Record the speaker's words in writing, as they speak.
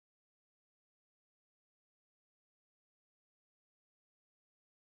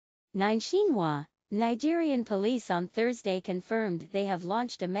9 Xinhua, Nigerian police on Thursday confirmed they have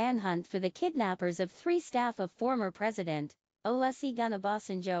launched a manhunt for the kidnappers of 3 staff of former President Olusegun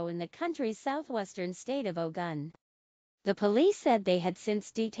Obasanjo in the country's southwestern state of Ogun. The police said they had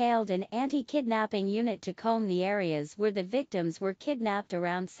since detailed an anti-kidnapping unit to comb the areas where the victims were kidnapped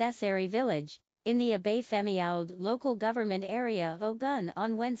around Seseri Village, in the Obafemi-Owode local government area of Ogun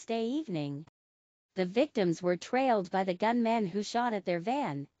on Wednesday evening. The victims were trailed by the gunmen who shot at their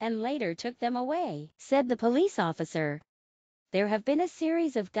van and later took them away, said the police officer. There have been a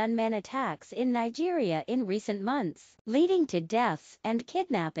series of gunmen attacks in Nigeria in recent months, leading to deaths and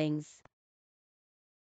kidnappings.